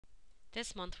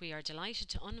This month we are delighted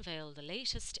to unveil the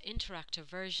latest interactive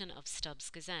version of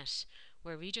StubbsGazette,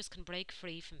 where readers can break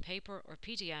free from paper or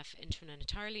PDF into an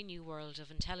entirely new world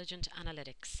of intelligent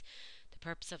analytics. The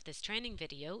purpose of this training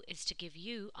video is to give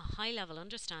you a high-level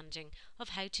understanding of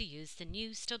how to use the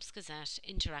new StubbsGazette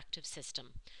interactive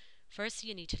system. First,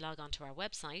 you need to log on to our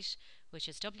website, which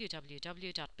is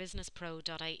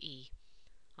www.businesspro.ie.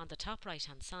 On the top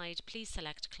right-hand side, please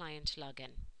select Client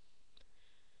Login.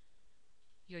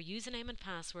 Your username and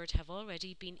password have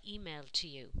already been emailed to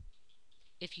you.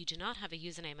 If you do not have a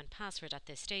username and password at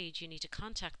this stage, you need to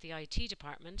contact the IT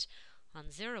department on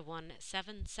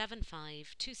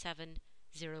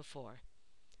 017752704.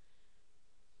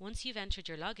 Once you've entered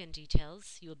your login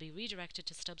details, you will be redirected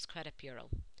to Stubbs Credit Bureau,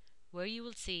 where you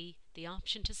will see the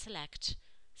option to select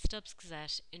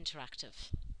StubbsGazette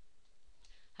Interactive.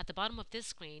 At the bottom of this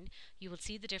screen, you will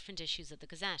see the different issues of the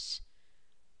Gazette.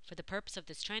 For the purpose of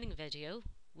this training video,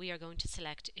 we are going to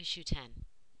select Issue 10.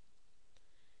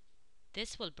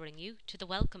 This will bring you to the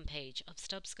welcome page of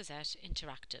StubbsGazette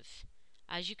Interactive.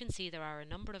 As you can see, there are a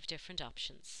number of different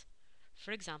options.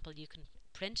 For example, you can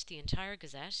print the entire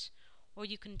Gazette, or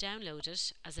you can download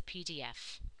it as a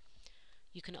PDF.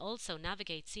 You can also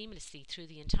navigate seamlessly through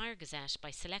the entire Gazette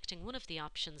by selecting one of the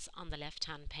options on the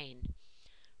left-hand pane.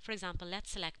 For example,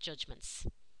 let's select Judgments.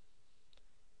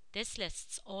 This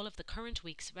lists all of the current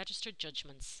week's registered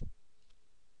judgments.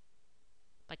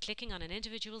 By clicking on an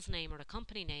individual's name or a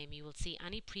company name, you will see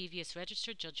any previous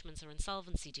registered judgments or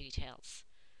insolvency details.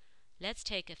 Let's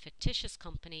take a fictitious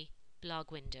company,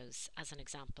 Blog Windows, as an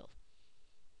example.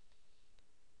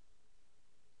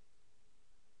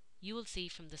 You will see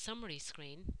from the summary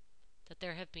screen that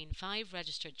there have been 5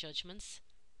 registered judgments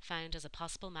found as a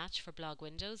possible match for Blog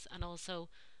Windows, and also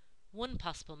 1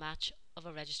 possible match of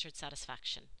a registered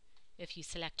satisfaction. If you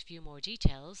select View More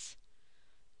Details,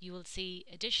 you will see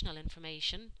additional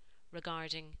information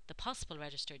regarding the possible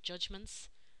registered judgments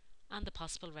and the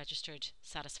possible registered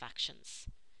satisfactions.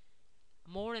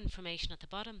 More information at the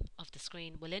bottom of the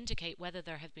screen will indicate whether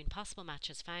there have been possible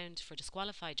matches found for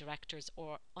disqualified directors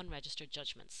or unregistered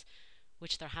judgments,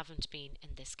 which there haven't been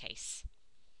in this case.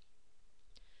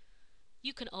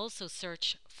 You can also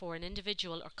search for an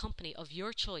individual or company of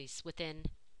your choice within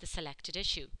the selected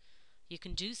issue. You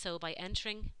can do so by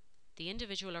entering the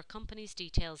individual or company's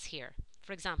details here.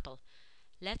 For example,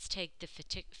 let's take the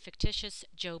fictitious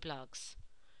Joe Bloggs.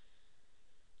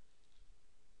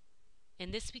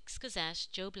 In this week's Gazette,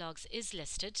 Joe Bloggs is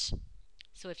listed,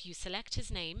 so if you select his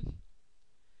name,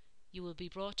 you will be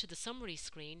brought to the summary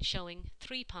screen showing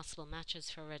 3 possible matches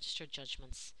for registered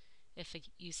judgments. If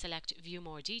you select View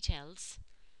More Details,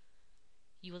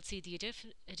 you will see the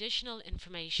additional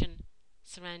information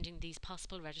surrounding these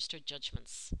possible registered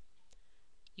judgments.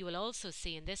 You will also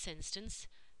see in this instance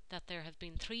that there have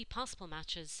been 3 possible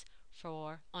matches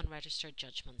for unregistered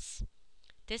judgments.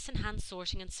 This enhanced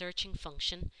sorting and searching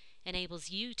function enables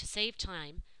you to save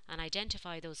time and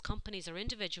identify those companies or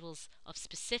individuals of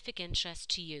specific interest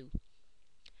to you.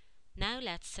 Now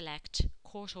let's select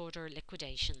Court Order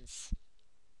Liquidations.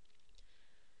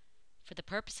 For the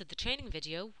purpose of the training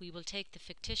video, we will take the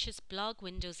fictitious Blog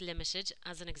Windows Limited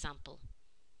as an example.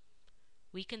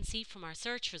 We can see from our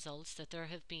search results that there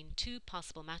have been 2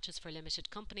 possible matches for limited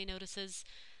company notices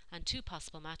and 2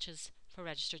 possible matches for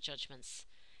registered judgments.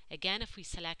 Again, if we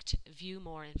select View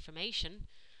More Information,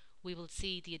 we will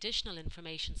see the additional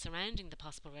information surrounding the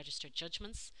possible registered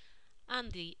judgments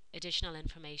and the additional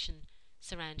information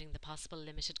surrounding the possible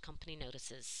limited company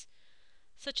notices,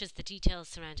 such as the details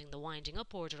surrounding the winding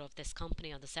up order of this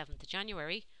company on the 7th of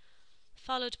January,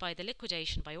 followed by the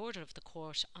liquidation by order of the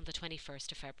court on the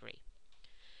 21st of February.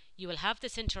 You will have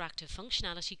this interactive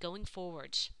functionality going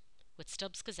forward with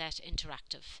StubbsGazette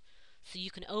Interactive, so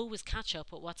you can always catch up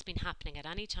with what's been happening at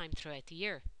any time throughout the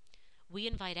year. We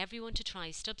invite everyone to try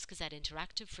StubbsGazette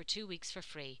Interactive for 2 weeks for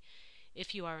free.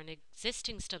 If you are an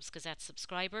existing StubbsGazette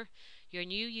subscriber, your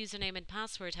new username and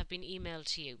password have been emailed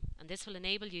to you, and this will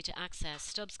enable you to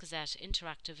access StubbsGazette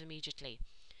Interactive immediately.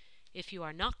 If you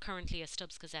are not currently a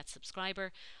StubbsGazette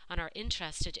subscriber and are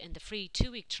interested in the free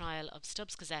 2-week trial of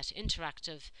StubbsGazette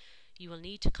Interactive, you will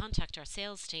need to contact our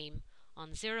sales team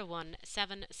on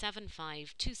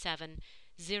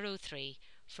 017752703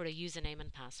 for a username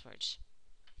and password.